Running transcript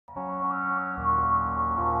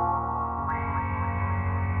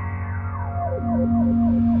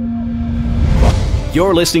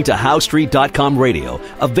You're listening to HowStreet.com radio,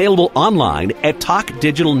 available online at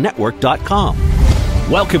TalkDigitalNetwork.com.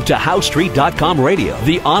 Welcome to HowStreet.com radio,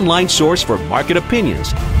 the online source for market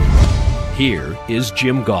opinions. Here is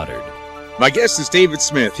Jim Goddard. My guest is David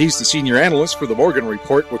Smith. He's the senior analyst for the Morgan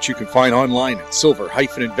Report, which you can find online at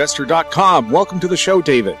silver-investor.com. Welcome to the show,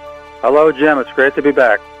 David. Hello, Jim. It's great to be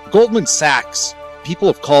back. Goldman Sachs, people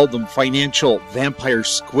have called them financial vampire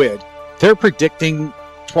squid. They're predicting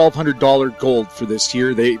 $1,200 gold for this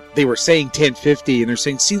year. They were saying $1,050, and they're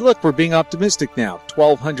saying, see, look, we're being optimistic now,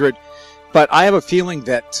 $1,200. But I have a feeling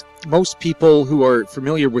that most people who are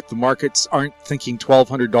familiar with the markets aren't thinking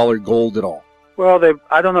 $1,200 gold at all. Well,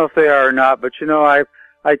 I don't know if they are or not, but,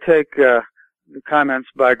 I take the comments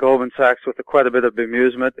by Goldman Sachs with quite a bit of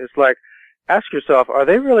bemusement. It's like, ask yourself, are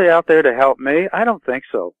they really out there to help me? I don't think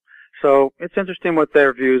so. So it's interesting what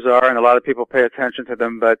their views are, and a lot of people pay attention to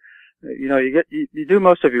them, but you do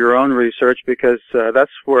most of your own research because that's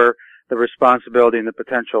where the responsibility and the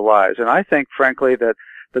potential lies. And I think, frankly, that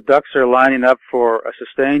the ducks are lining up for a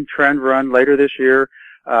sustained trend run later this year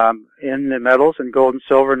in the metals and gold and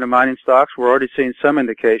silver and the mining stocks. We're already seeing some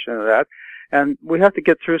indication of that. And we have to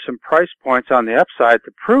get through some price points on the upside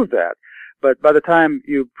to prove that. But by the time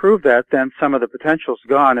you prove that, then some of the potential's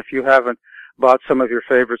gone if you haven't bought some of your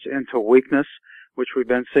favorites into weakness, which we've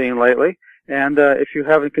been seeing lately. And if you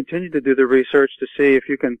haven't continued to do the research to see if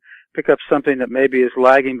you can pick up something that maybe is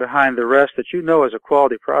lagging behind the rest that you know is a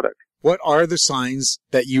quality product. What are the signs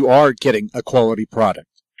that you are getting a quality product?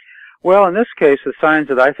 Well, in this case, the signs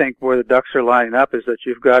that I think where the ducks are lining up is that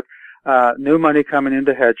you've got new money coming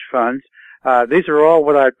into hedge funds. These are all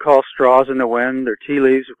what I'd call straws in the wind or tea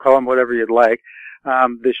leaves, call them whatever you'd like.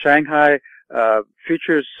 The Shanghai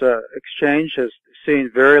Futures Exchange has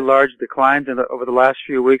seen very large declines over the last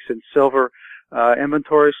few weeks in silver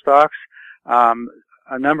inventory stocks.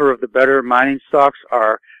 A number of the better mining stocks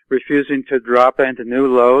are refusing to drop into new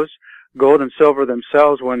lows. Gold and silver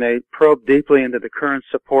themselves, when they probe deeply into the current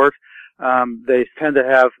support, they tend to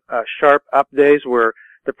have sharp up days where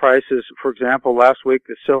the prices, for example, last week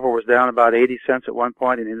the silver was down about 80 cents at one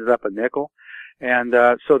point and ended up a nickel. And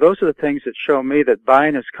so those are the things that show me that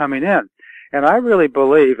buying is coming in. And I really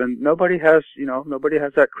believe, and nobody has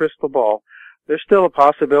that crystal ball. There's still a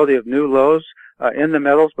possibility of new lows in the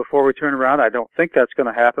metals before we turn around. I don't think that's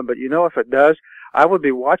going to happen, but if it does, I would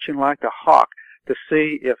be watching like a hawk to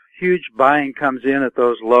see if huge buying comes in at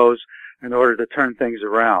those lows in order to turn things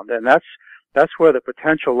around. And that's where the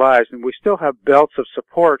potential lies. And we still have belts of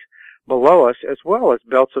support below us as well as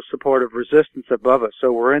belts of support of resistance above us.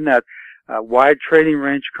 So we're in that wide trading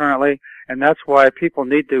range currently, and that's why people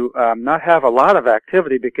need to not have a lot of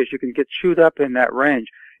activity because you can get chewed up in that range.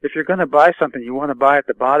 If you're going to buy something, you want to buy at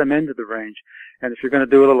the bottom end of the range. And if you're going to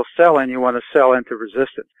do a little selling, you want to sell into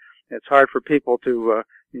resistance. It's hard for people to,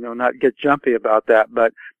 not get jumpy about that.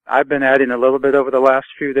 But I've been adding a little bit over the last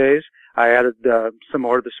few days. I added some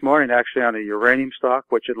more this morning, actually, on a uranium stock,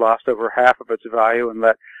 which had lost over half of its value, and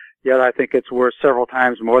yet I think it's worth several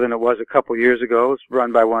times more than it was a couple years ago. It's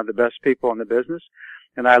run by one of the best people in the business.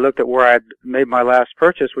 And I looked at where I'd made my last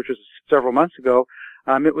purchase, which was several months ago.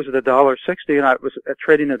 It was at $1.60, and I was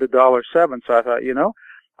trading at $1.07. So I thought,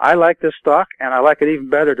 I like this stock, and I like it even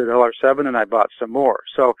better at $1.07, and I bought some more.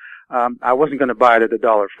 So I wasn't going to buy it at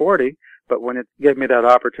 $1.40, but when it gave me that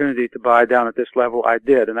opportunity to buy down at this level, I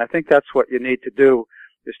did. And I think that's what you need to do,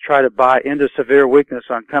 is try to buy into severe weakness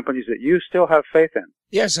on companies that you still have faith in.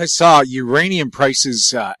 Yes, I saw uranium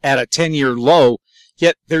prices at a 10-year low,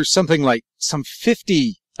 yet there's something like some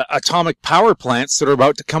 50 atomic power plants that are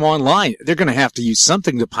about to come online. They're going to have to use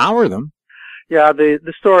something to power them. Yeah,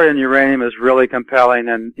 the story in uranium is really compelling,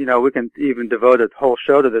 and, we can even devote a whole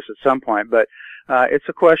show to this at some point, but it's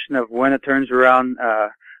a question of when it turns around,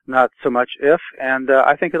 not so much if, and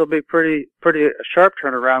I think it'll be pretty sharp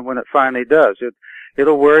turnaround when it finally does.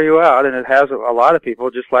 It'll wear you out, and it has a lot of people,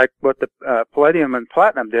 just like what the palladium and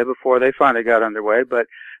platinum did before they finally got underway. But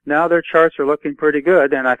now their charts are looking pretty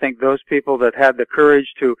good, and I think those people that had the courage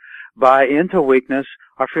to buy into weakness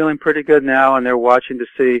are feeling pretty good now, and they're watching to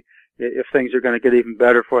see if things are going to get even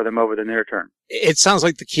better for them over the near term. It sounds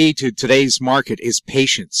like the key to today's market is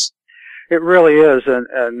patience. It really is,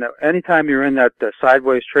 and anytime you're in that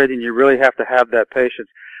sideways trading, you really have to have that patience.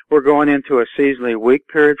 We're going into a seasonally weak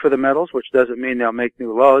period for the metals, which doesn't mean they'll make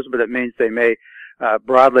new lows, but it means they may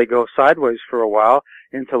broadly go sideways for a while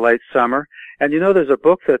into late summer. And there's a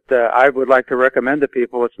book that I would like to recommend to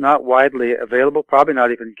people. It's not widely available, probably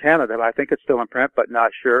not even in Canada. I think it's still in print, but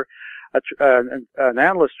not sure. An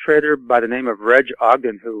analyst trader by the name of Reg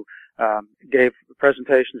Ogden, who gave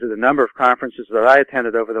presentations at a number of conferences that I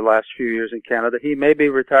attended over the last few years in Canada. He may be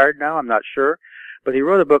retired now, I'm not sure. but he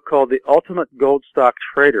wrote a book called The Ultimate Gold Stock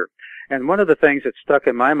Trader. And one of the things that stuck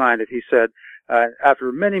in my mind that he said,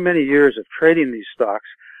 after many, many years of trading these stocks,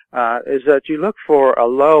 is that you look for a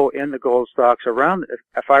low in the gold stocks around,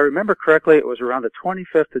 if I remember correctly, it was around the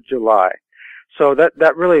 25th of July. So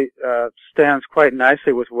that really stands quite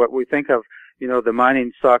nicely with what we think of, the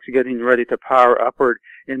mining stocks getting ready to power upward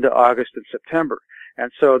into August and September.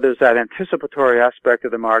 And so there's that anticipatory aspect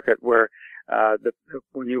of the market where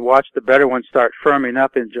when you watch the better ones start firming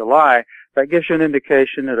up in July, that gives you an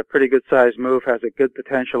indication that a pretty good-sized move has a good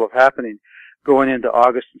potential of happening going into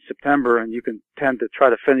August and September, and you can tend to try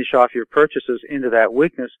to finish off your purchases into that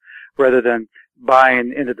weakness rather than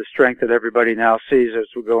buying into the strength that everybody now sees as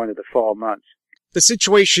we go into the fall months. The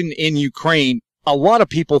situation in Ukraine, a lot of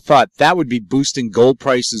people thought that would be boosting gold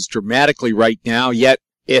prices dramatically right now, yet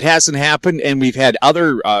it hasn't happened, and we've had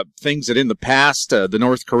other things that in the past, the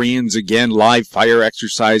North Koreans, again, live fire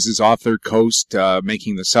exercises off their coast,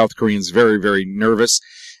 making the South Koreans very, very nervous.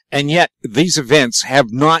 And yet, these events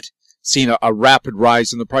have not seen a rapid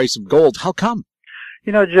rise in the price of gold. How come?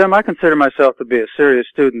 Jim, I consider myself to be a serious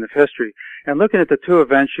student of history. And looking at the two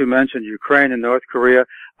events you mentioned, Ukraine and North Korea,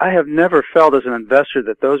 I have never felt as an investor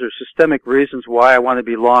that those are systemic reasons why I want to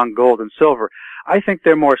be long gold and silver. I think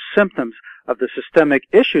they're more symptoms of the systemic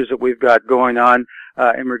issues that we've got going on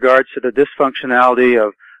in regards to the dysfunctionality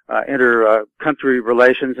of inter-country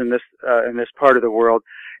relations in this part of the world.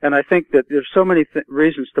 And I think that there's so many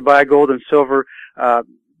reasons to buy gold and silver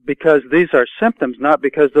because these are symptoms, not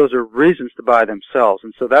because those are reasons to buy themselves.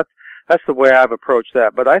 And so that's the way I've approached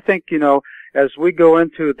that. But I think, as we go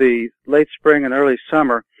into the late spring and early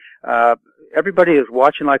summer, everybody is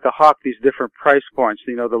watching like a hawk these different price points,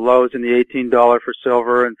 the lows in the $18 for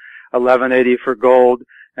silver and $11.80 for gold,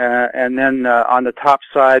 and then on the top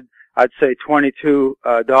side, I'd say $22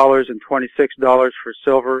 and $26 for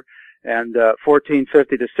silver, and $14.50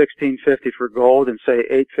 to $16.50 for gold, and say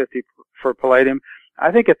 $8.50 for palladium.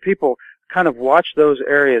 I think if people kind of watch those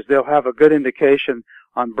areas, they'll have a good indication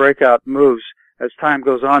on breakout moves as time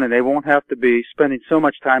goes on, and they won't have to be spending so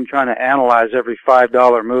much time trying to analyze every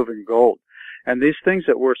 $5 move in gold. And these things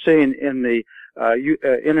that we're seeing in the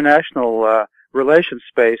international relations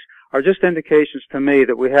space are just indications to me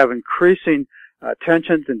that we have increasing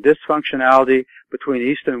tensions and dysfunctionality between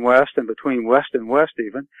East and West and between West and West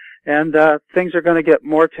even. And things are going to get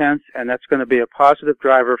more tense, and that's going to be a positive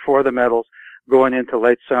driver for the metals going into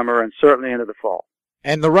late summer and certainly into the fall.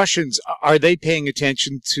 And the Russians, are they paying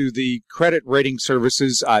attention to the credit rating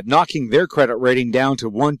services knocking their credit rating down to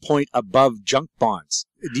 1 point above junk bonds?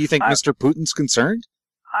 Do you think Mr. Putin's concerned?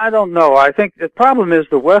 I don't know. I think the problem is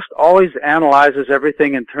the West always analyzes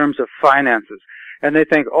everything in terms of finances. And they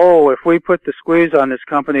think, if we put the squeeze on this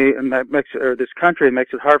company and this country and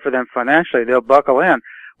makes it hard for them financially, they'll buckle in.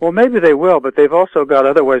 Well, maybe they will, but they've also got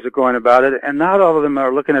other ways of going about it, and not all of them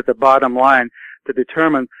are looking at the bottom line to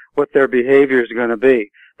determine what their behavior is going to be.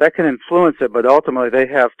 That can influence it, but ultimately they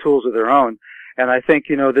have tools of their own. And I think,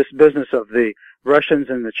 this business of the Russians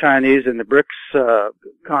and the Chinese and the BRICS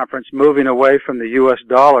conference moving away from the U.S.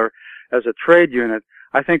 dollar as a trade unit,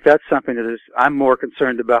 I think that's something that I'm more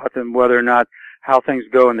concerned about than whether or not how things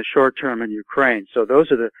go in the short term in Ukraine. So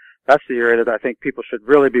that's the area that I think people should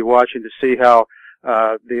really be watching to see how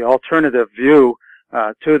the alternative view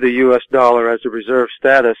to the U.S. dollar as a reserve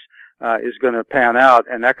status is going to pan out,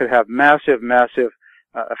 and that could have massive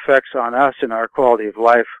effects on us and our quality of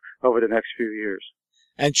life over the next few years.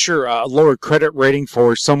 And sure, a lower credit rating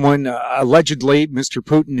for someone, allegedly, Mr.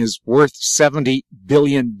 Putin is worth $70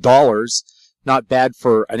 billion. Not bad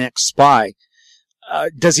for an ex-spy.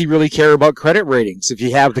 Does he really care about credit ratings? If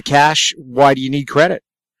you have the cash, why do you need credit?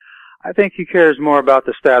 I think he cares more about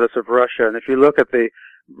the status of Russia. And if you look at the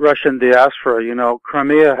Russian diaspora,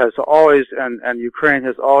 Crimea has always, and Ukraine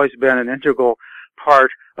has always been an integral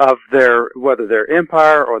part of whether their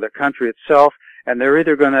empire or their country itself, and they're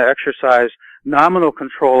either going to exercise nominal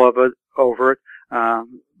control over it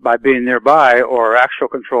by being nearby, or actual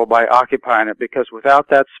control by occupying it, because without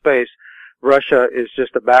that space, Russia is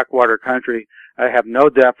just a backwater country. They have no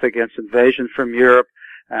depth against invasion from Europe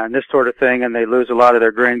and this sort of thing, and they lose a lot of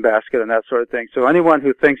their grain basket and that sort of thing. So anyone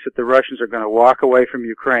who thinks that the Russians are going to walk away from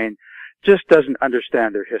Ukraine just doesn't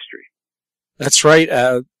understand their history. That's right.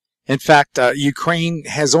 In fact, Ukraine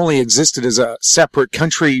has only existed as a separate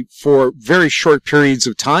country for very short periods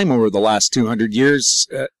of time over the last 200 years,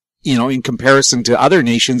 in comparison to other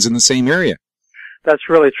nations in the same area. That's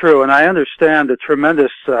really true, and I understand the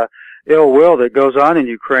tremendous ill will that goes on in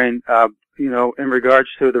Ukraine, in regards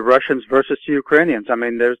to the Russians versus the Ukrainians. I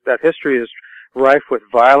mean, that history is rife with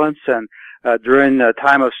violence, and during the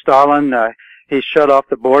time of Stalin, he shut off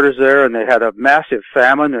the borders there, and they had a massive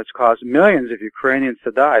famine that's caused millions of Ukrainians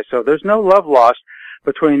to die. So there's no love lost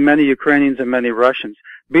between many Ukrainians and many Russians.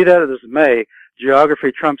 Be that as it may,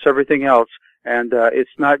 geography trumps everything else, and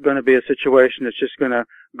it's not going to be a situation that's just going to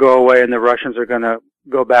go away and the Russians are going to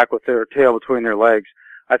go back with their tail between their legs.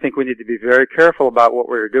 I think we need to be very careful about what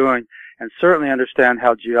we're doing and certainly understand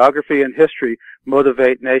how geography and history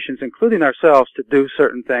motivate nations, including ourselves, to do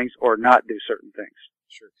certain things or not do certain things.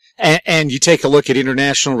 Sure. And you take a look at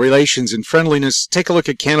international relations and friendliness, take a look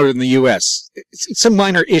at Canada and the U.S. Some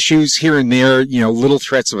minor issues here and there, little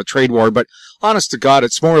threats of a trade war, but honest to God,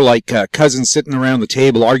 it's more like cousins sitting around the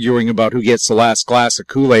table arguing about who gets the last glass of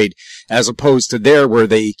Kool-Aid, as opposed to there where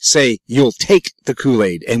they say, you'll take the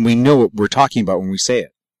Kool-Aid, and we know what we're talking about when we say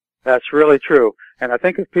it. That's really true. And I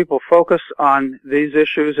think if people focus on these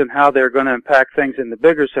issues and how they're going to impact things in the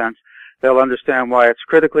bigger sense, they'll understand why it's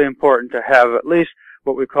critically important to have at least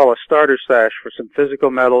what we call a starter stash for some physical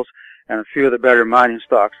metals and a few of the better mining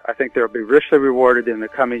stocks. I think they'll be richly rewarded in the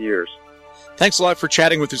coming years. Thanks a lot for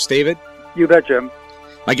chatting with us, David. You bet, Jim.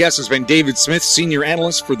 My guest has been David Smith, Senior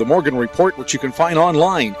Analyst for the Morgan Report, which you can find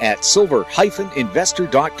online at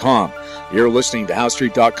silver-investor.com. You're listening to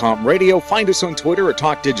HowStreet.com Radio. Find us on Twitter at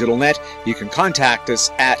TalkDigitalNet. You can contact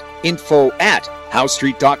us at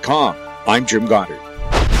info@HowStreet.com. I'm Jim Goddard.